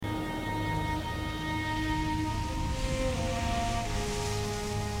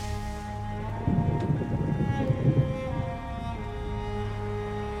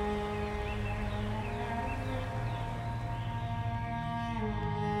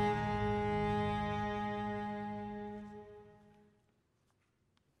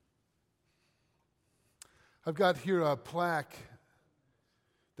I've got here a plaque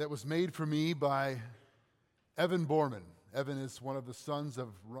that was made for me by Evan Borman. Evan is one of the sons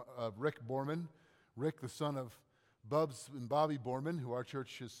of Rick Borman. Rick, the son of Bubs and Bobby Borman, who our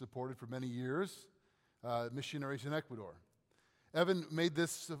church has supported for many years, missionaries in Ecuador. Evan made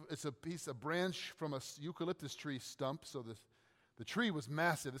this, it's a branch from a eucalyptus tree stump, so the tree was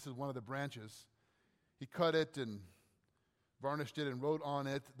massive. This is one of the branches. He cut it and varnished it and wrote on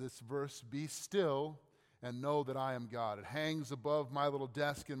it this verse, "Be still and know that I am God." It hangs above my little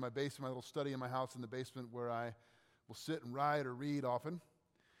desk in my basement, my little study in my house in the basement where I will sit and write or read often.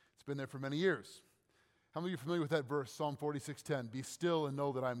 It's been there for many years. How many of you are familiar with that verse, Psalm 46:10? Be still and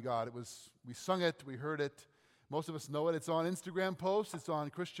know that I'm God. We sung it, we heard it. Most of us know it. It's on Instagram posts, it's on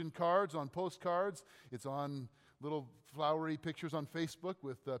Christian cards, on postcards, it's on little flowery pictures on Facebook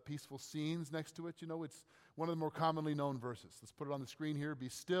with peaceful scenes next to it. You know, it's one of the more commonly known verses. Let's put it on the screen here. Be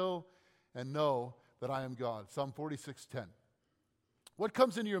still and know that I am God. Psalm 46:10. What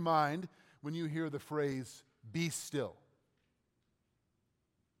comes into your mind when you hear the phrase, be still?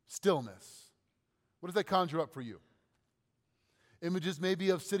 Stillness. What does that conjure up for you? Images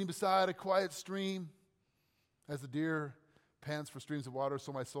maybe of sitting beside a quiet stream. As the deer pants for streams of water,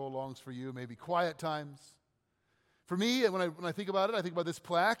 so my soul longs for you. Maybe quiet times. For me, when I think about it, I think about this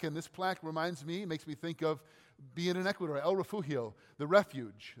plaque, and this plaque reminds me, makes me think of being in Ecuador, El Refugio, the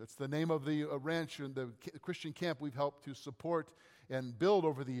refuge. That's the name of the ranch and the Christian camp we've helped to support and build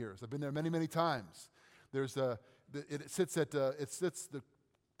over the years. I've been there many, many times. The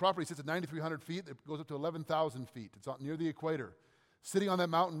property sits at 9,300 feet. It goes up to 11,000 feet. It's out near the equator. Sitting on that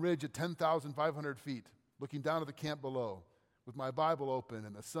mountain ridge at 10,500 feet, looking down at the camp below, with my Bible open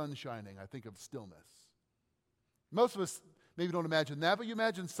and the sun shining, I think of stillness. Most of us maybe don't imagine that, but you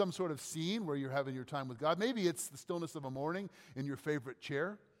imagine some sort of scene where you're having your time with God. Maybe it's the stillness of a morning in your favorite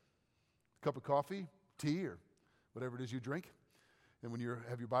chair, a cup of coffee, tea, or whatever it is you drink, and when you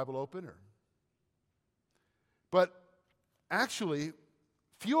have your Bible open. But actually,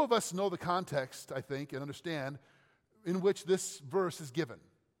 few of us know the context, I think, and understand in which this verse is given.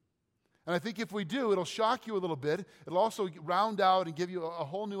 And I think if we do, it'll shock you a little bit. It'll also round out and give you a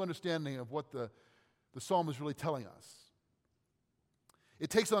whole new understanding of what the psalm is really telling us.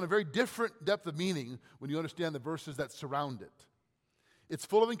 It takes on a very different depth of meaning when you understand the verses that surround it. It's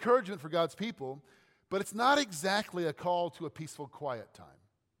full of encouragement for God's people, but it's not exactly a call to a peaceful, quiet time.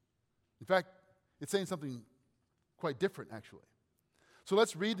 In fact, it's saying something quite different, actually. So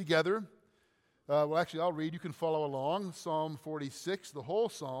let's read together. I'll read. You can follow along. Psalm 46, the whole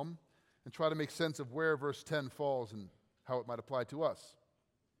psalm, and try to make sense of where verse 10 falls and how it might apply to us.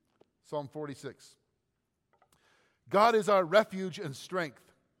 Psalm 46. God is our refuge and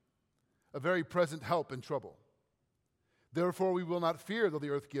strength, a very present help in trouble. Therefore we will not fear though the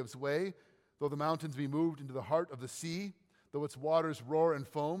earth gives way, though the mountains be moved into the heart of the sea, though its waters roar and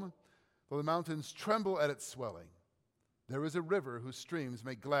foam, though the mountains tremble at its swelling. There is a river whose streams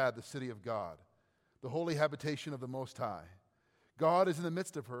make glad the city of God, the holy habitation of the Most High. God is in the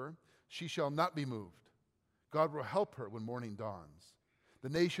midst of her. She shall not be moved. God will help her when morning dawns. The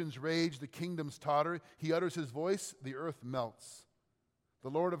nations rage, the kingdoms totter. He utters his voice, the earth melts. The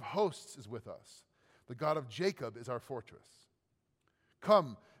Lord of hosts is with us. The God of Jacob is our fortress.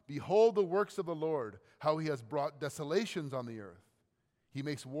 Come, behold the works of the Lord, how he has brought desolations on the earth. He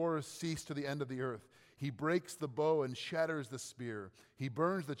makes wars cease to the end of the earth. He breaks the bow and shatters the spear. He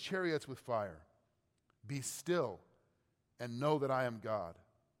burns the chariots with fire. Be still and know that I am God.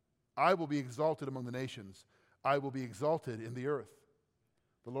 I will be exalted among the nations. I will be exalted in the earth.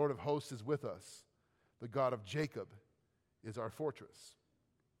 The Lord of hosts is with us. The God of Jacob is our fortress.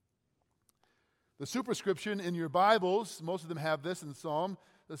 The superscription in your Bibles, most of them have this in the Psalm,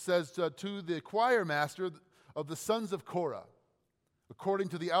 that says to the choir master of the sons of Korah, according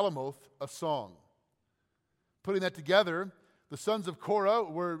to the Alamoth, a song. Putting that together, the sons of Korah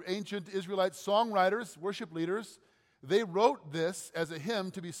were ancient Israelite songwriters, worship leaders. They wrote this as a hymn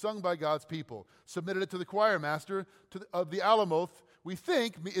to be sung by God's people, submitted it to the choir master of the Alamoth, we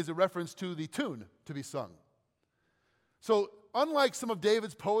think is a reference to the tune to be sung. So unlike some of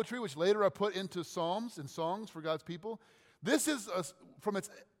David's poetry, which later are put into psalms and songs for God's people, this is, from its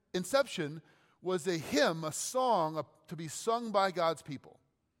inception, was a hymn, a song to be sung by God's people.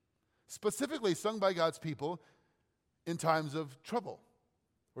 Specifically sung by God's people in times of trouble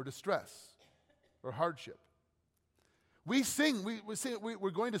or distress or hardship. We're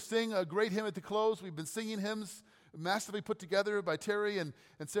going to sing a great hymn at the close. We've been singing hymns massively put together by Terry and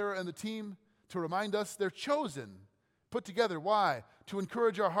Sarah and the team to remind us they're chosen, put together. Why? To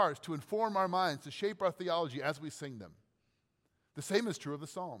encourage our hearts, to inform our minds, to shape our theology as we sing them. The same is true of the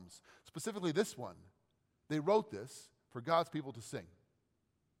Psalms, specifically this one. They wrote this for God's people to sing,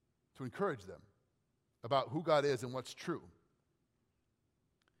 to encourage them about who God is and what's true.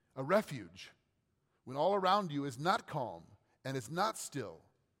 A refuge when all around you is not calm and is not still,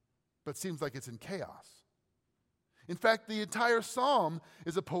 but seems like it's in chaos. In fact, the entire psalm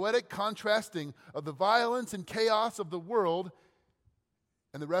is a poetic contrasting of the violence and chaos of the world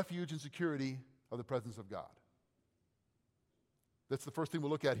and the refuge and security of the presence of God. That's the first thing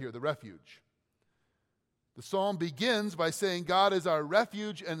we'll look at here, the refuge. The psalm begins by saying God is our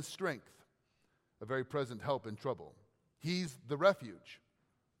refuge and strength, a very present help in trouble. He's the refuge.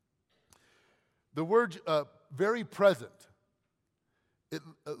 The word very present, it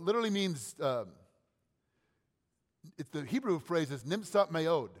literally means, the Hebrew phrase is nimsat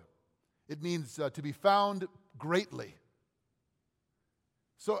meod. It means to be found greatly.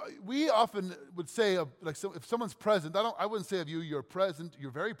 So we often would say, if someone's present, I wouldn't say of you, you're present,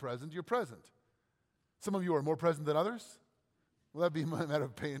 you're very present, you're present. Some of you are more present than others. Well, that'd be a matter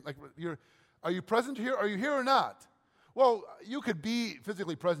of pain. Are you present here? Are you here or not? Well, you could be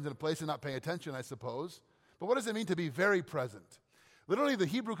physically present in a place and not paying attention, I suppose. But what does it mean to be very present? Literally, the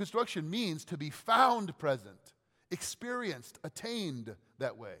Hebrew construction means to be found present, experienced, attained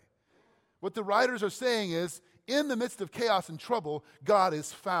that way. What the writers are saying is, in the midst of chaos and trouble, God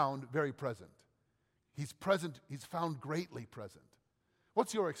is found very present. He's present, he's found greatly present.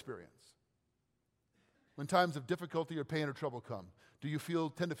 What's your experience? When times of difficulty or pain or trouble come, do you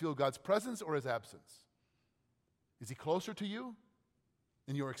tend to feel God's presence or his absence? Is he closer to you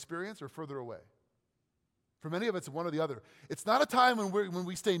in your experience or further away? For many of us, it's one or the other. It's not a time when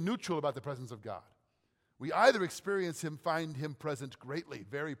we stay neutral about the presence of God. We either experience him, find him present greatly,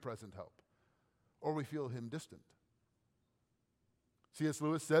 very present help, or we feel him distant. C.S.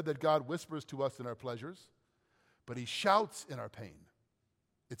 Lewis said that God whispers to us in our pleasures, but he shouts in our pain.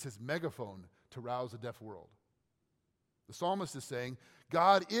 It's his megaphone to rouse a deaf world. The psalmist is saying,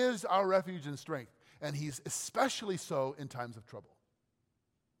 God is our refuge and strength, and he's especially so in times of trouble.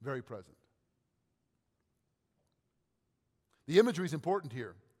 Very present. The imagery is important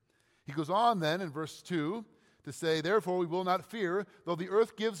here. He goes on then in verse 2 to say, therefore we will not fear, though the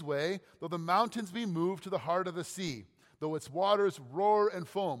earth gives way, though the mountains be moved to the heart of the sea, though its waters roar and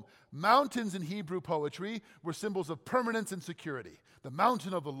foam. Mountains in Hebrew poetry were symbols of permanence and security. The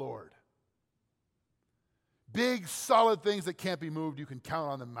mountain of the Lord. Big, solid things that can't be moved, you can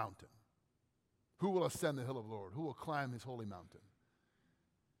count on the mountain. Who will ascend the hill of the Lord? Who will climb his holy mountain?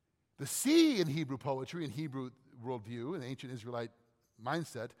 The sea in Hebrew poetry, in Hebrew worldview, in the ancient Israelite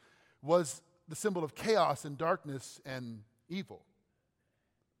mindset, was the symbol of chaos and darkness and evil.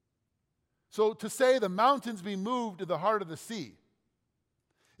 So to say the mountains be moved to the heart of the sea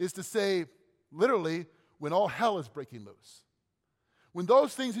is to say, literally, when all hell is breaking loose. When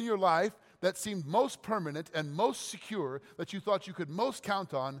those things in your life that seemed most permanent and most secure, that you thought you could most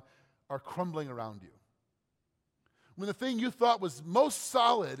count on, are crumbling around you. When the thing you thought was most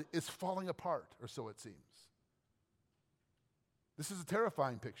solid is falling apart, or so it seems. This is a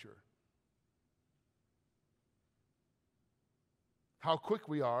terrifying picture. How quick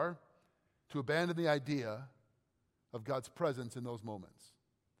we are to abandon the idea of God's presence in those moments.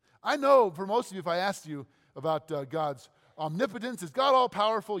 I know for most of you, if I asked you about God's omnipotence, is God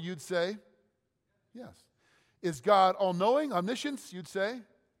all-powerful, you'd say, yes. Is God all-knowing, omniscience, you'd say?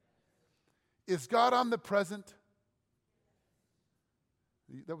 Is God omnipresent?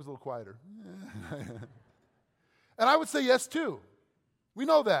 That was a little quieter. And I would say yes, too. We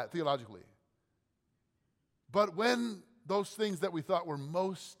know that theologically. But when those things that we thought were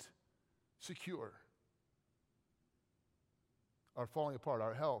most secure are falling apart,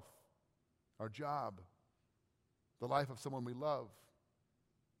 our health, our job, the life of someone we love,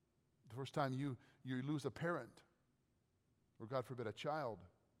 the first time you lose a parent, or God forbid, a child,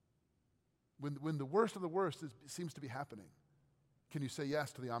 when the worst of the worst seems to be happening, can you say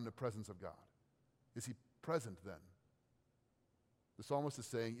yes to the omnipresence of God? Is he present then? The psalmist is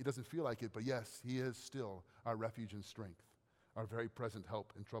saying, he doesn't feel like it, but yes, he is still our refuge and strength, our very present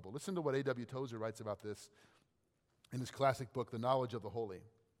help in trouble. Listen to what A.W. Tozer writes about this in his classic book, The Knowledge of the Holy.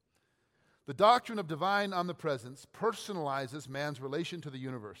 The doctrine of divine omnipresence personalizes man's relation to the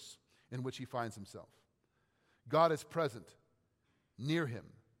universe in which he finds himself. God is present, near him,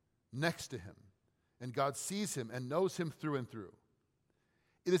 next to him, and God sees him and knows him through and through.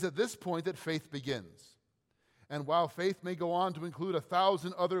 It is at this point that faith begins. And while faith may go on to include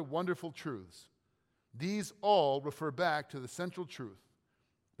 1,000 other wonderful truths, these all refer back to the central truth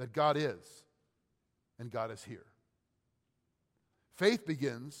that God is and God is here. Faith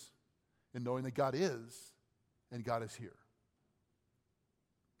begins in knowing that God is and God is here.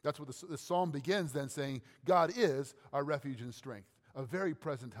 That's what the psalm begins then, saying, God is our refuge and strength, a very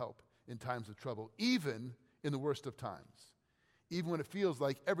present help in times of trouble, even in the worst of times, even when it feels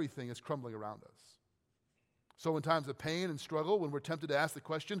like everything is crumbling around us. So in times of pain and struggle, when we're tempted to ask the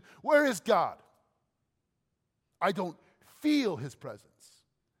question, where is God? I don't feel his presence.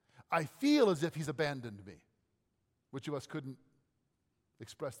 I feel as if he's abandoned me. Which of us couldn't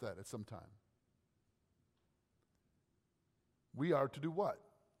express that at some time? We are to do what?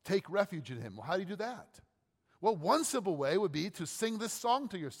 Take refuge in him. Well, how do you do that? Well, one simple way would be to sing this song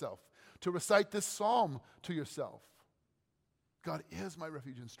to yourself, to recite this psalm to yourself. God is my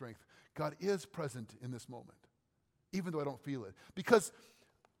refuge and strength. God is present in this moment, even though I don't feel it. Because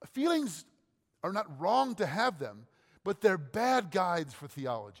feelings are not wrong to have them, but they're bad guides for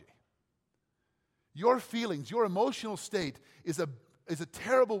theology. Your feelings, your emotional state is a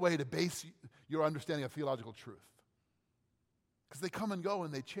terrible way to base your understanding of theological truth. Because they come and go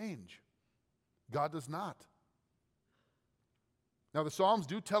and they change. God does not. Now, the Psalms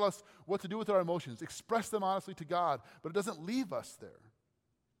do tell us what to do with our emotions. Express them honestly to God, but it doesn't leave us there.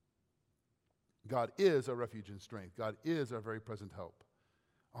 God is our refuge and strength. God is our very present help.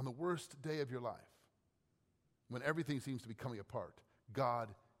 On the worst day of your life, when everything seems to be coming apart, God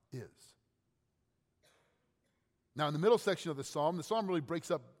is. Now, in the middle section of the psalm really breaks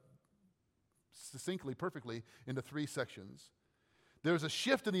up succinctly, perfectly, into 3 sections. There's a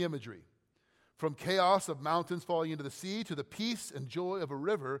shift in the imagery from chaos of mountains falling into the sea to the peace and joy of a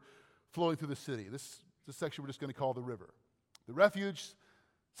river flowing through the city. This section we're just going to call the river. The refuge,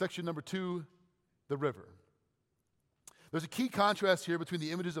 section number 2, the river. There's a key contrast here between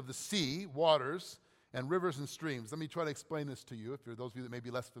the images of the sea, waters, and rivers and streams. Let me try to explain this to you, if for those of you that may be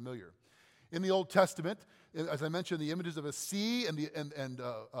less familiar. In the Old Testament, as I mentioned, the images of a sea and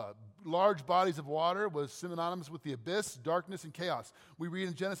large bodies of water was synonymous with the abyss, darkness, and chaos. We read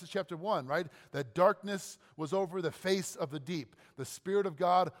in Genesis chapter 1, right, that darkness was over the face of the deep. The Spirit of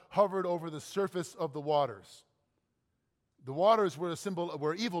God hovered over the surface of the waters. The waters were a symbol of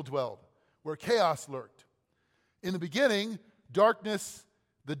where evil dwelled, where chaos lurked. In the beginning, darkness,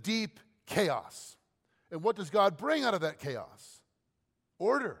 the deep, chaos. And what does God bring out of that chaos?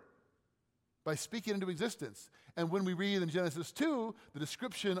 Order. By speaking into existence. And when we read in Genesis 2, the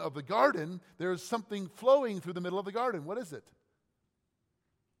description of the garden, there's something flowing through the middle of the garden. What is it?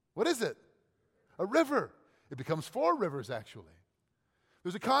 What is it? A river. It becomes 4 rivers, actually.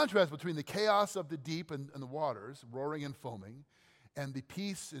 There's a contrast between the chaos of the deep and the waters, roaring and foaming, and the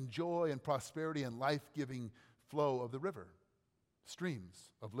peace and joy and prosperity and life-giving flow of the river. Streams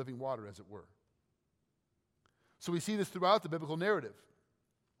of living water, as it were. So we see this throughout the biblical narrative.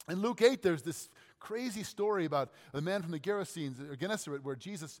 In Luke 8, there's this crazy story about the man from the Gerasenes, or Gennesaret, where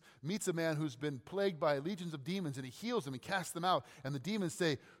Jesus meets a man who's been plagued by legions of demons, and he heals them and casts them out. And the demons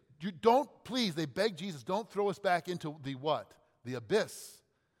say, they beg Jesus, don't throw us back into the what? The abyss.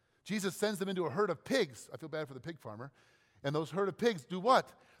 Jesus sends them into a herd of pigs. I feel bad for the pig farmer. And those herd of pigs do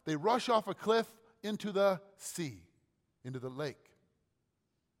what? They rush off a cliff into the sea, into the lake.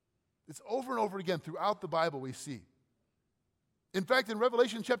 It's over and over again throughout the Bible we see. In fact, in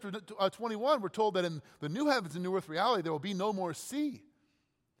Revelation chapter 21, we're told that in the new heavens and new earth reality, there will be no more sea.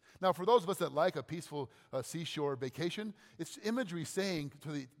 Now, for those of us that like a peaceful seashore vacation, it's imagery saying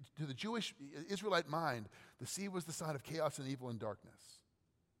to the Jewish Israelite mind, the sea was the sign of chaos and evil and darkness.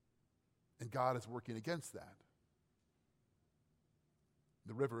 And God is working against that.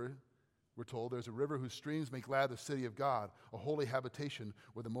 The river, we're told, there's a river whose streams make glad the city of God, a holy habitation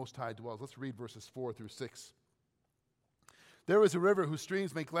where the Most High dwells. Let's read verses 4 through 6. There is a river whose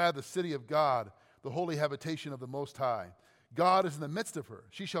streams make glad the city of God, the holy habitation of the Most High. God is in the midst of her.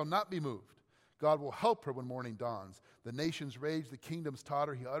 She shall not be moved. God will help her when morning dawns. The nations rage, the kingdoms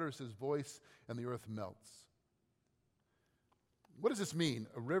totter. He utters his voice, and the earth melts. What does this mean?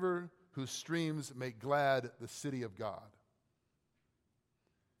 A river whose streams make glad the city of God.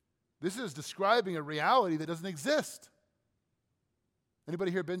 This is describing a reality that doesn't exist.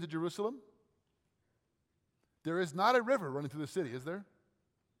 Anybody here been to Jerusalem? There is not a river running through the city, is there?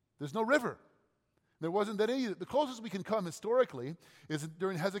 There's no river. There wasn't that either. The closest we can come historically is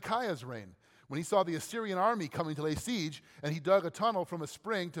during Hezekiah's reign, when he saw the Assyrian army coming to lay siege, and he dug a tunnel from a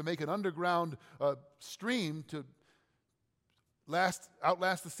spring to make an underground stream to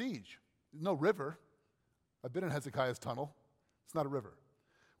outlast the siege. There's no river. I've been in Hezekiah's tunnel. It's not a river.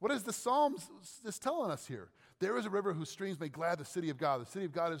 What is the Psalms telling us here? There is a river whose streams make glad the city of God. The city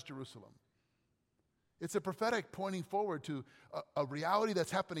of God is Jerusalem. It's a prophetic pointing forward to a reality that's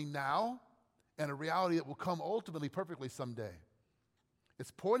happening now and a reality that will come ultimately perfectly someday.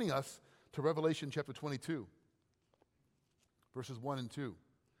 It's pointing us to Revelation chapter 22, verses 1 and 2.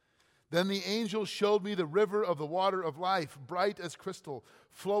 Then the angel showed me the river of the water of life, bright as crystal,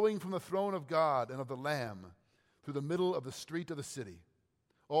 flowing from the throne of God and of the Lamb through the middle of the street of the city.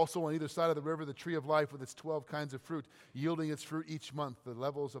 Also on either side of the river, the tree of life with its 12 kinds of fruit, yielding its fruit each month. The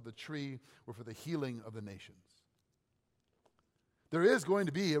levels of the tree were for the healing of the nations. There is going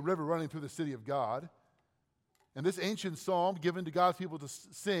to be a river running through the city of God. And this ancient psalm given to God's people to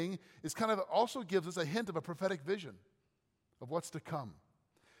sing is kind of also gives us a hint of a prophetic vision of what's to come.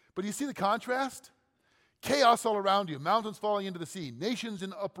 But you see the contrast? Chaos all around you, mountains falling into the sea, nations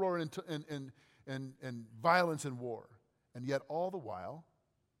in uproar and violence and war. And yet all the while,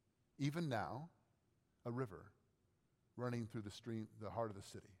 even now, a river running through the stream, the heart of the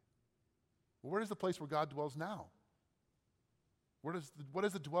city. Well, where is the place where God dwells now? What is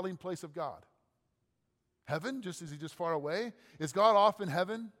the dwelling place of God? Heaven? Is he just far away? Is God off in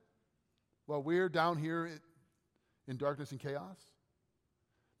heaven while we're down here in darkness and chaos?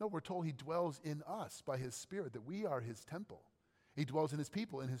 No, we're told he dwells in us by his Spirit, that we are his temple. He dwells in his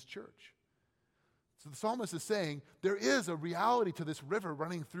people, in his church. So the psalmist is saying there is a reality to this river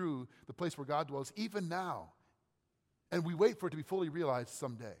running through the place where God dwells even now. And we wait for it to be fully realized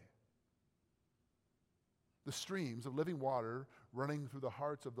someday. The streams of living water running through the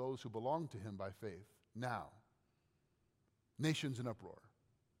hearts of those who belong to him by faith now. Nations in uproar.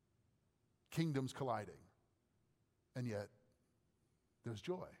 Kingdoms colliding. And yet, there's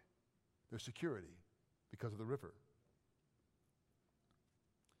joy. There's security because of the river.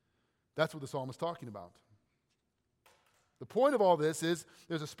 That's what the psalm is talking about. The point of all this is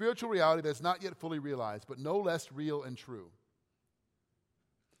there's a spiritual reality that's not yet fully realized, but no less real and true.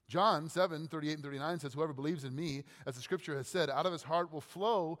 John 7:38 and 39 says, whoever believes in me, as the scripture has said, out of his heart will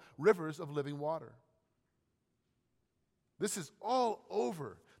flow rivers of living water. This is all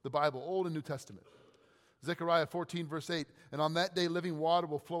over the Bible, Old and New Testament. Zechariah 14, verse 8, and on that day living water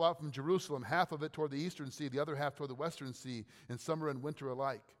will flow out from Jerusalem, half of it toward the eastern sea, the other half toward the western sea, in summer and winter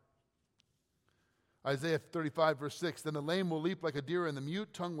alike. Isaiah 35, verse 6, then the lame will leap like a deer, and the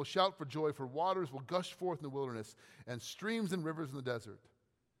mute tongue will shout for joy, for waters will gush forth in the wilderness, and streams and rivers in the desert.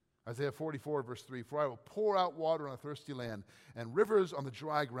 Isaiah 44, verse 3, for I will pour out water on a thirsty land, and rivers on the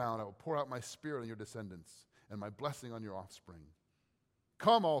dry ground. I will pour out my spirit on your descendants, and my blessing on your offspring.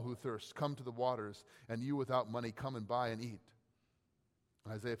 Come, all who thirst, come to the waters, and you without money, come and buy and eat.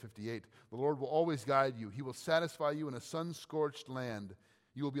 Isaiah 58, the Lord will always guide you. He will satisfy you in a sun-scorched land.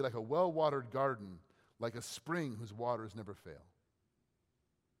 You will be like a well-watered garden, like a spring whose waters never fail.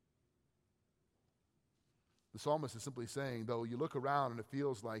 The psalmist is simply saying, though you look around and it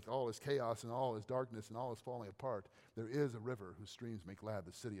feels like all is chaos and all is darkness and all is falling apart, there is a river whose streams make glad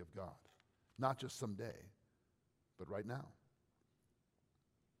the city of God. Not just someday, but right now.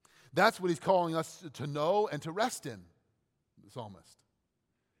 That's what he's calling us to know and to rest in, the psalmist.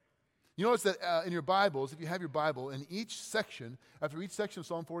 You notice that in your Bibles, if you have your Bible, in each section, after each section of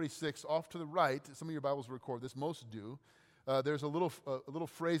Psalm 46, off to the right, some of your Bibles will record this, most do, there's a little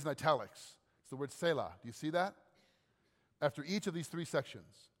phrase in italics. It's the word Selah. Do you see that? After each of these three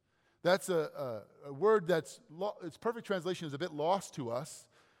sections. That's a word that's, its perfect translation is a bit lost to us.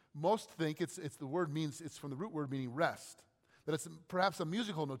 Most think it's the word means, it's from the root word meaning rest. That it's perhaps a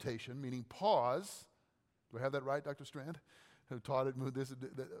musical notation, meaning pause. Do I have that right, Dr. Strand? Who taught it, this,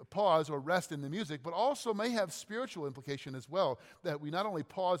 pause or rest in the music, but also may have spiritual implication as well, that we not only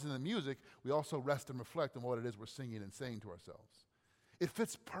pause in the music, we also rest and reflect on what it is we're singing and saying to ourselves. It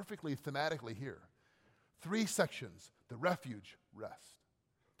fits perfectly thematically here. Three sections: the refuge, rest;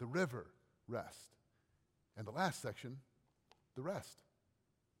 the river, rest; and the last section, the rest.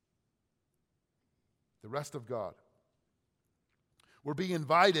 The rest of God. We're being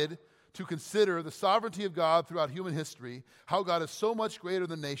invited to consider the sovereignty of God throughout human history, how God is so much greater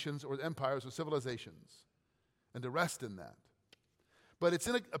than nations or empires or civilizations, and to rest in that. But it's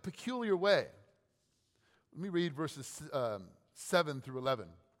in a peculiar way. Let me read verses 7 through 11.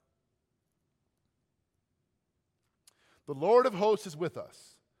 The Lord of hosts is with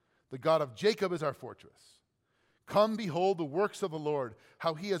us. The God of Jacob is our fortress. Come, behold the works of the Lord,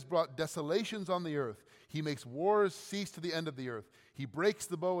 how he has brought desolations on the earth. He makes wars cease to the end of the earth. He breaks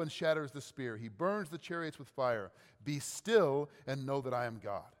the bow and shatters the spear. He burns the chariots with fire. Be still and know that I am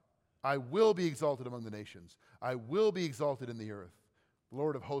God. I will be exalted among the nations. I will be exalted in the earth. The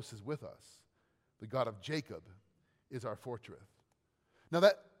Lord of hosts is with us. The God of Jacob is our fortress. Now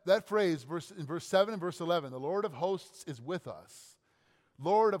that phrase, in verse 7 and verse 11, the Lord of hosts is with us.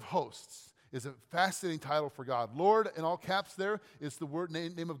 Lord of hosts is a fascinating title for God. Lord, in all caps there, is the word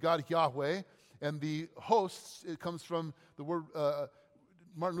name of God, Yahweh. And the hosts, it comes from the word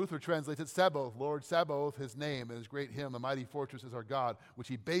Martin Luther translates it Sabaoth, Lord Sabaoth, his name, and his great hymn, a mighty fortress is our God, which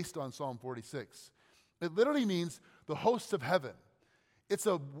he based on Psalm 46. It literally means the hosts of heaven. It's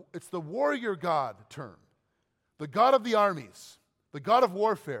the warrior God term, the God of the armies, the God of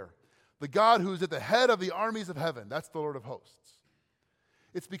warfare, the God who's at the head of the armies of heaven. That's the Lord of hosts.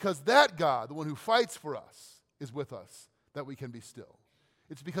 It's because that God, the one who fights for us, is with us that we can be still.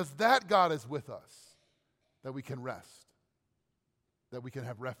 It's because that God is with us that we can rest, that we can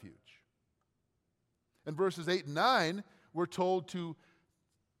have refuge. In verses 8 and 9, we're told to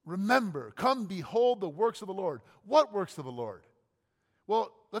remember, come behold the works of the Lord. What works of the Lord?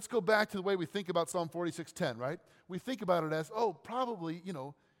 Well, let's go back to the way we think about Psalm 46:10, right? We think about it as, probably,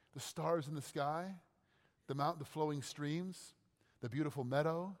 the stars in the sky, the flowing streams, the beautiful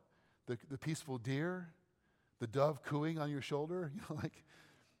meadow, the peaceful deer, the dove cooing on your shoulder.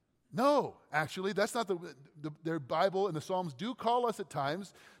 No, actually, that's not their Bible, and the Psalms do call us at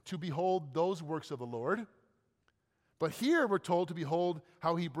times to behold those works of the Lord. But here we're told to behold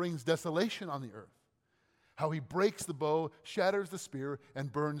how he brings desolation on the earth, how he breaks the bow, shatters the spear,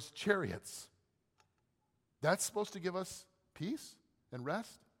 and burns chariots. That's supposed to give us peace and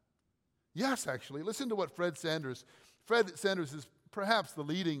rest? Yes, actually. Listen to what Fred Sanders. Fred Sanders is perhaps the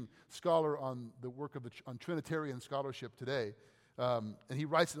leading scholar on the work of on Trinitarian scholarship today. And he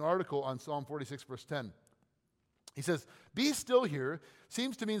writes an article on Psalm 46, verse 10. He says, "Be still here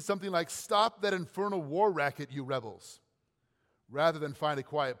seems to mean something like stop that infernal war racket, you rebels, rather than find a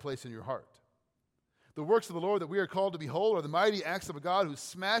quiet place in your heart. The works of the Lord that we are called to behold are the mighty acts of a God who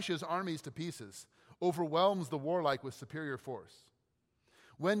smashes armies to pieces, overwhelms the warlike with superior force.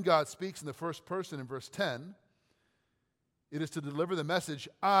 When God speaks in the first person in verse 10, it is to deliver the message,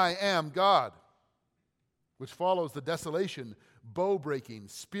 I am God, which follows the desolation, bow-breaking,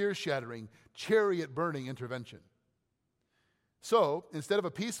 spear-shattering, chariot-burning intervention. So, instead of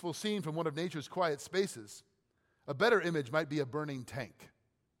a peaceful scene from one of nature's quiet spaces, a better image might be a burning tank.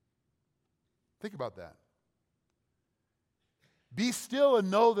 Think about that. Be still and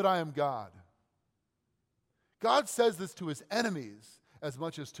know that I am God. God says this to his enemies as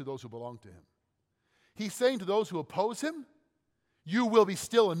much as to those who belong to him. He's saying to those who oppose him, you will be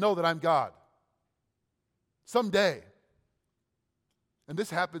still and know that I'm God. Someday. And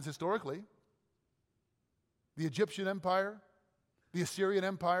this happens historically. The Egyptian Empire, the Assyrian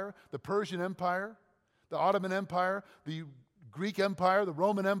Empire, the Persian Empire, the Ottoman Empire, the Greek Empire, the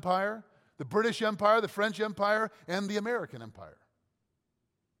Roman Empire, the British Empire, the French Empire, and the American Empire.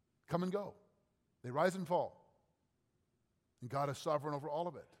 Come and go. They rise and fall. And God is sovereign over all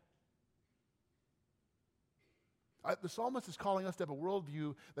of it. The psalmist is calling us to have a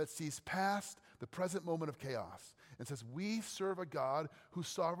worldview that sees past the present moment of chaos and says we serve a God who's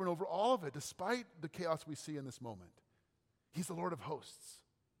sovereign over all of it, despite the chaos we see in this moment. He's the Lord of hosts.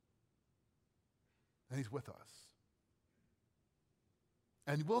 And he's with us.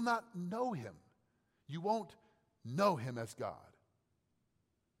 And you will not know him. You won't know him as God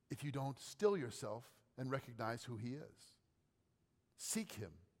if you don't still yourself and recognize who he is. Seek him.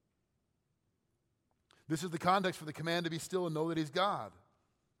 This is the context for the command to be still and know that he's God.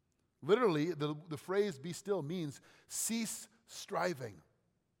 Literally, the phrase be still means cease striving.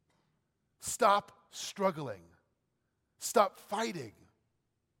 Stop struggling. Stop fighting.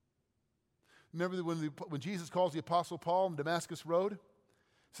 Remember when Jesus calls the Apostle Paul on Damascus Road?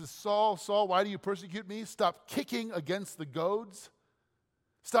 He says, Saul, Saul, why do you persecute me? Stop kicking against the goads.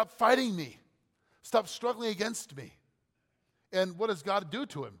 Stop fighting me. Stop struggling against me. And what does God do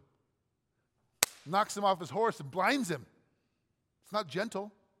to him? Knocks him off his horse and blinds him. It's not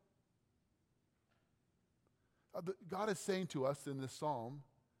gentle. God is saying to us in this psalm,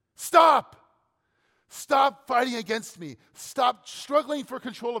 stop! Stop fighting against me. Stop struggling for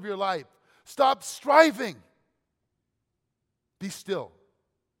control of your life. Stop striving. Be still.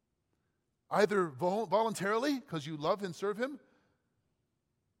 Either voluntarily, because you love and serve him,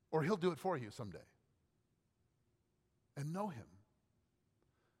 or he'll do it for you someday. And know him.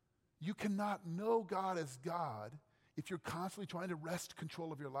 You cannot know God as God if you're constantly trying to wrest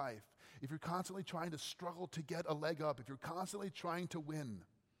control of your life, if you're constantly trying to struggle to get a leg up, if you're constantly trying to win.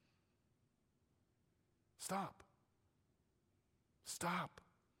 Stop. Stop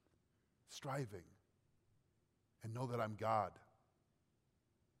striving and know that I'm God.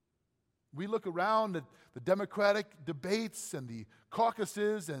 We look around at the Democratic debates and the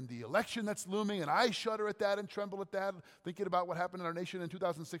caucuses and the election that's looming, and I shudder at that and tremble at that, thinking about what happened in our nation in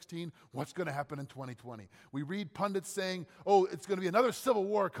 2016, what's going to happen in 2020. We read pundits saying, it's going to be another civil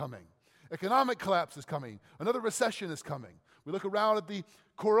war coming. Economic collapse is coming. Another recession is coming. We look around at the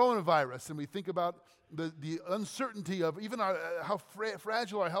coronavirus and we think about the uncertainty of even how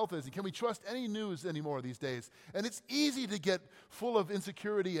fragile our health is. And can we trust any news anymore these days? And it's easy to get full of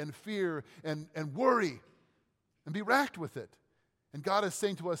insecurity and fear and worry and be racked with it. And God is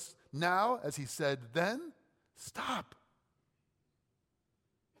saying to us now, as he said then, stop.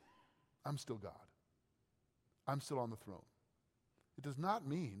 I'm still God. I'm still on the throne. It does not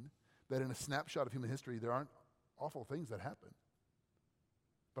mean that in a snapshot of human history there aren't awful things that happen.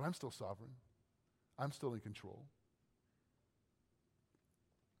 But I'm still sovereign. I'm still in control.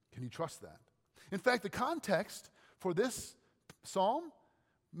 Can you trust that? In fact, the context for this psalm,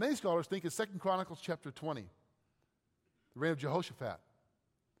 many scholars think is 2 Chronicles chapter 20, the reign of Jehoshaphat,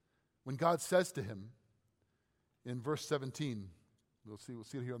 when God says to him in verse 17, we'll see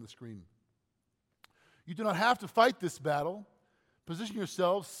it here on the screen. You do not have to fight this battle. Position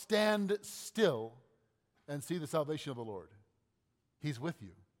yourselves, stand still, and see the salvation of the Lord. He's with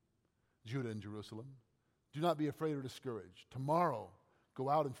you, Judah and Jerusalem. Do not be afraid or discouraged. Tomorrow, go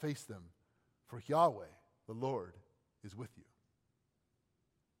out and face them, for Yahweh, the Lord, is with you.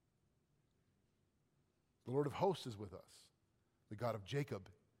 The Lord of hosts is with us. The God of Jacob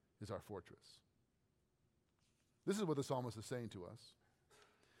is our fortress. This is what the psalmist is saying to us.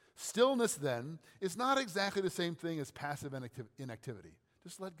 Stillness, then, is not exactly the same thing as passive inactivity.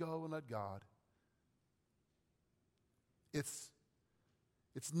 Just let go and let God. It's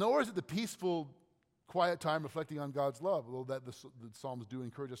nor is it the peaceful, quiet time reflecting on God's love, although the Psalms do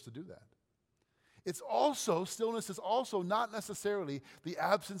encourage us to do that. Stillness is also not necessarily the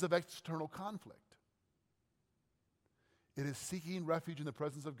absence of external conflict. It is seeking refuge in the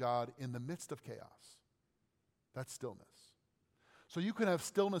presence of God in the midst of chaos. That's stillness. So you can have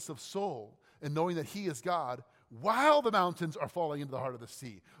stillness of soul in knowing that he is God while the mountains are falling into the heart of the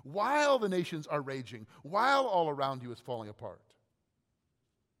sea, while the nations are raging, while all around you is falling apart.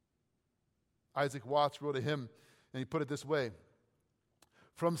 Isaac Watts wrote a hymn, and he put it this way: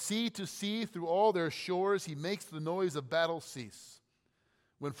 from sea to sea, through all their shores, he makes the noise of battle cease.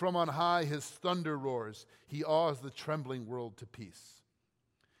 When from on high his thunder roars, he awes the trembling world to peace.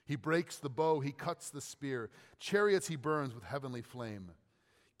 He breaks the bow, he cuts the spear. Chariots he burns with heavenly flame.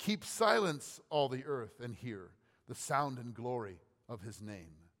 Keep silence, all the earth, and hear the sound and glory of his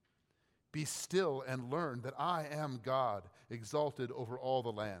name. Be still and learn that I am God, exalted over all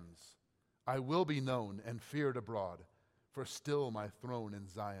the lands. I will be known and feared abroad, for still my throne in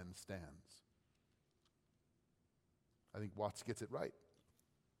Zion stands. I think Watts gets it right.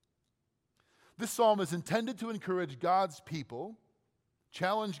 This psalm is intended to encourage God's people,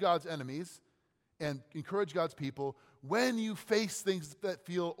 challenge God's enemies, and encourage God's people when you face things that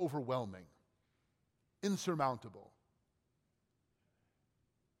feel overwhelming, insurmountable,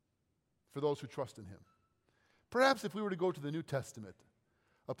 for those who trust in him. Perhaps if we were to go to the New Testament,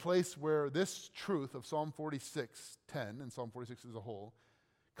 a place where this truth of Psalm 46:10 and Psalm 46 as a whole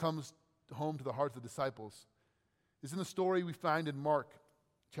comes home to the hearts of the disciples, is in the story we find in Mark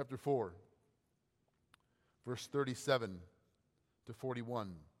chapter 4, verse 37 to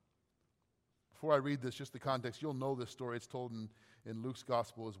 41. Before I read this, just the context, you'll know this story. It's told in Luke's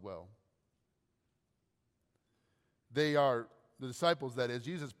gospel as well. They are, the disciples that is,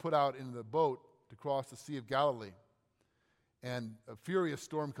 Jesus put out in the boat to cross the Sea of Galilee. And a furious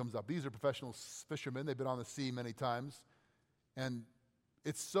storm comes up. These are professional fishermen. They've been on the sea many times. And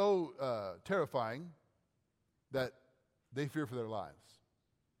it's so terrifying that they fear for their lives.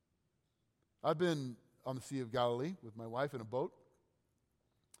 I've been on the Sea of Galilee with my wife in a boat.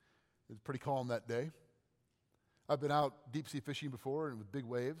 It was pretty calm that day. I've been out deep sea fishing before and with big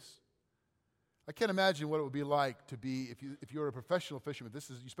waves. I can't imagine what it would be like to be, if you're a professional fisherman,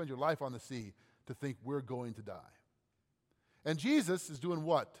 you spend your life on the sea, to think we're going to die. And Jesus is doing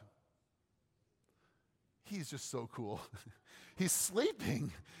what? He's just so cool. He's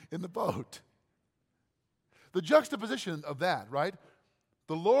sleeping in the boat. The juxtaposition of that, right?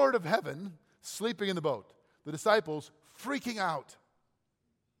 The Lord of heaven sleeping in the boat. The disciples freaking out.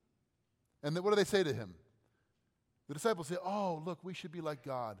 And then what do they say to him? The disciples say, oh, look, we should be like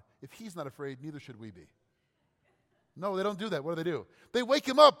God. If he's not afraid, neither should we be. No, they don't do that. What do? They wake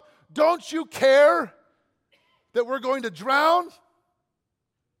him up. Don't you care that we're going to drown? And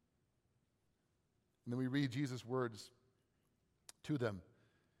then we read Jesus' words to them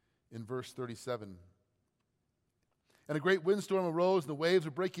in verse 37. And a great windstorm arose, and the waves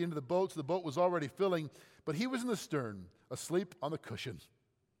were breaking into the boat, so the boat was already filling, but he was in the stern, asleep on the cushion.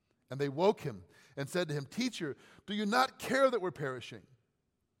 And they woke him and said to him, Teacher, do you not care that we're perishing?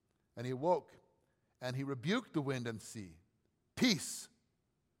 And he awoke, and he rebuked the wind and sea. Peace,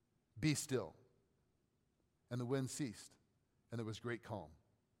 be still. And the wind ceased, and there was great calm.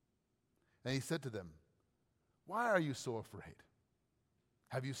 And he said to them, "Why are you so afraid?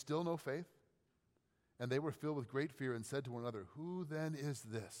 Have you still no faith?" And they were filled with great fear and said to one another, "Who then is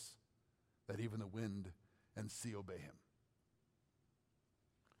this, that even the wind and sea obey him?"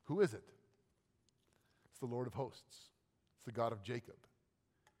 Who is it? It's the Lord of hosts. It's the God of Jacob.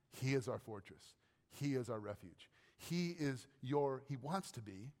 He is our fortress. He is our refuge. He wants to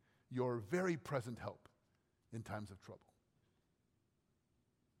be your very present help in times of trouble.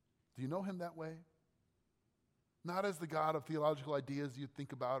 Do you know him that way? Not as the God of theological ideas you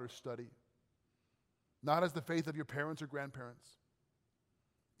think about or study. Not as the faith of your parents or grandparents.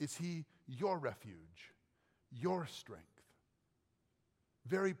 Is he your refuge, your strength,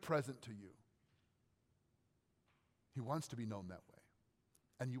 very present to you? He wants to be known that way.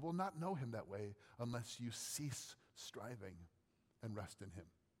 And you will not know him that way unless you cease striving and rest in him.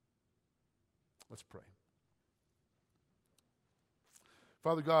 Let's pray.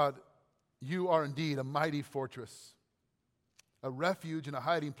 Father God, you are indeed a mighty fortress, a refuge and a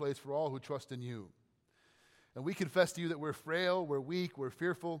hiding place for all who trust in you. And we confess to you that we're frail, we're weak, we're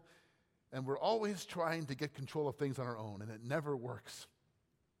fearful, and we're always trying to get control of things on our own, and it never works.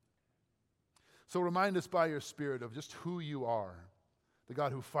 So remind us by your Spirit of just who you are, the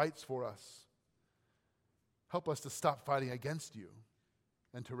God who fights for us. Help us to stop fighting against you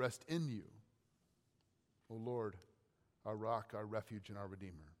and to rest in you, O Lord, our rock, our refuge, and our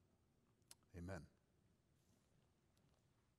Redeemer. Amen.